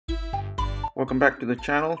Welcome back to the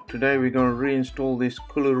channel. Today we're going to reinstall this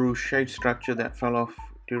Coolaroo shade structure that fell off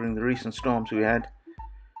during the recent storms we had.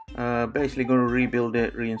 Basically going to rebuild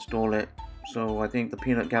it, reinstall it. So I think the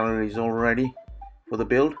peanut gallery is all ready for the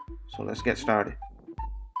build. So let's get started.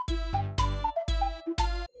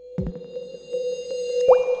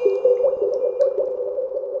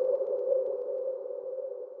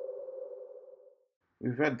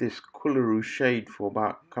 We've had this Coolaroo shade for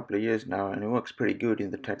about a couple of years now, and it works pretty good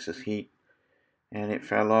in the Texas heat. And it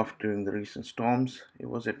fell off during the recent storms. It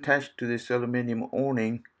was attached to this aluminium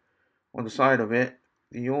awning on the side of it.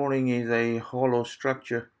 The awning is a hollow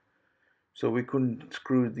structure, so we couldn't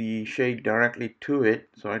screw the shade directly to it,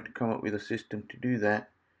 so I had to come up with a system to do that.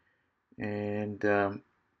 And the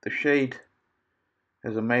shade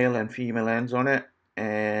has a male and female ends on it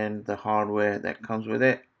and the hardware that comes with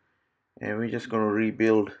it, and we're just going to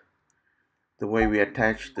rebuild the way we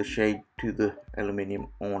attach the shade to the aluminium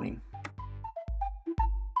awning.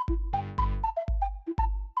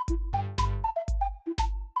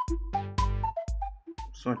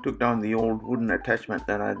 So I took down the old wooden attachment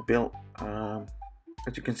that I'd built.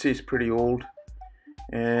 As you can see, it's pretty old,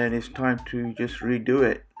 and it's time to just redo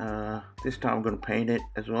it. This time I'm going to paint it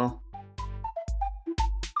as well.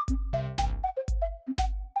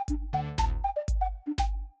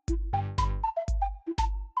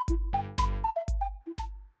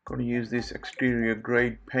 Going to use this exterior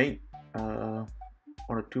grade paint on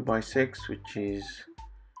a 2x6, which is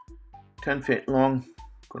 10 feet long.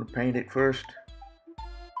 Going to paint it first.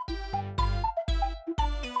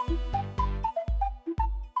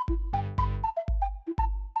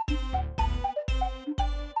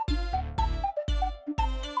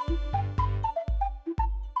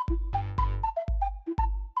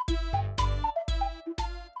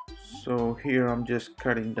 So here I'm just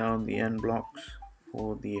cutting down the end blocks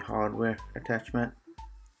for the hardware attachment.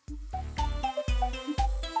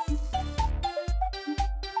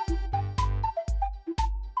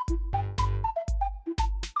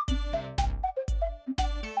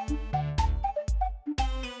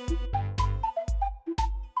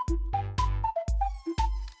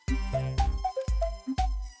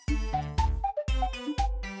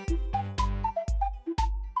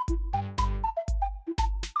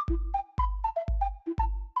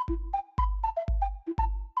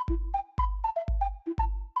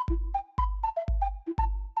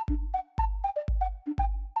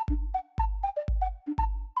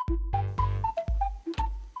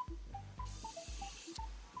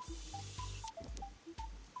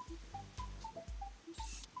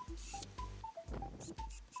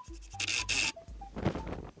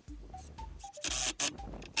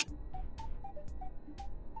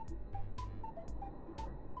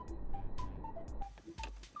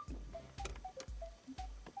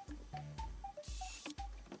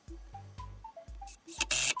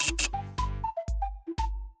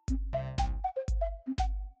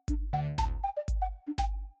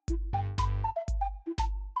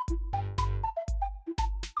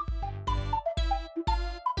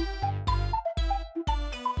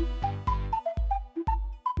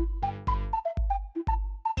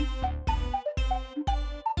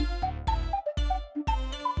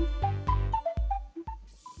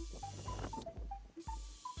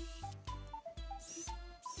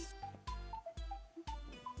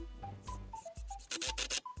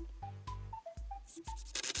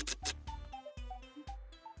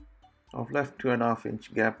 I've left 2.5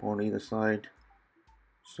 inch gap on either side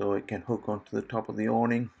so it can hook onto the top of the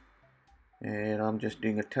awning, and I'm just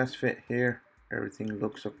doing a test fit here. Everything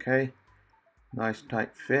looks okay, nice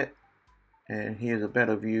tight fit, and here's a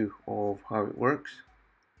better view of how it works.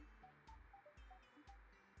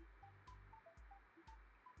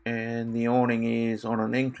 And the awning is on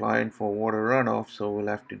an incline for water runoff, so we'll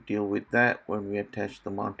have to deal with that when we attach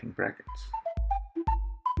the mounting brackets.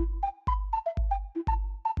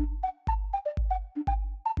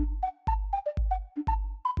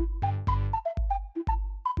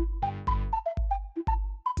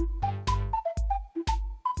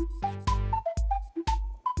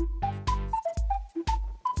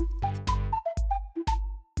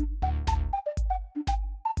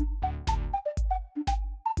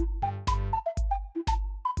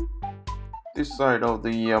 This side of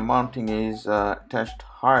the mounting is attached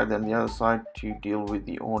higher than the other side to deal with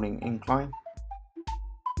the awning incline.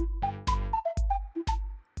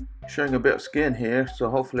 Showing a bit of skin here,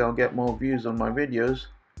 so hopefully I'll get more views on my videos.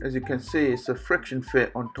 As you can see, it's a friction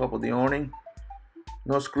fit on top of the awning.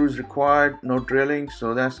 No screws required, no drilling,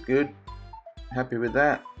 so that's good. Happy with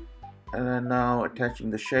that. And then now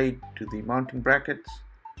attaching the shade to the mounting brackets.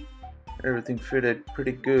 Everything fitted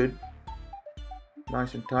pretty good,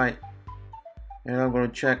 nice and tight. and I'm going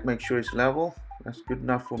to check, make sure it's level. That's good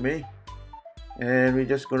enough for me, and we're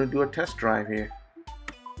just going to do a test drive here.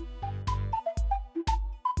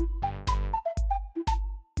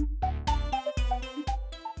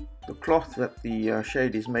 The cloth that the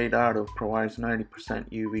shade is made out of provides 90%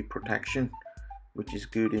 UV protection, which is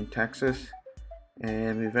good in Texas,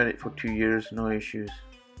 and we've had it for 2 years, no issues.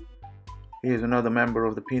 Here's another member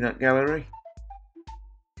of the peanut gallery.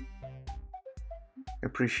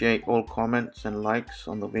 Appreciate all comments and likes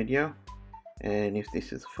on the video, and if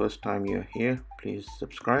this is the first time you're here, please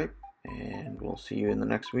subscribe, and we'll see you in the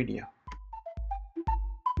next video.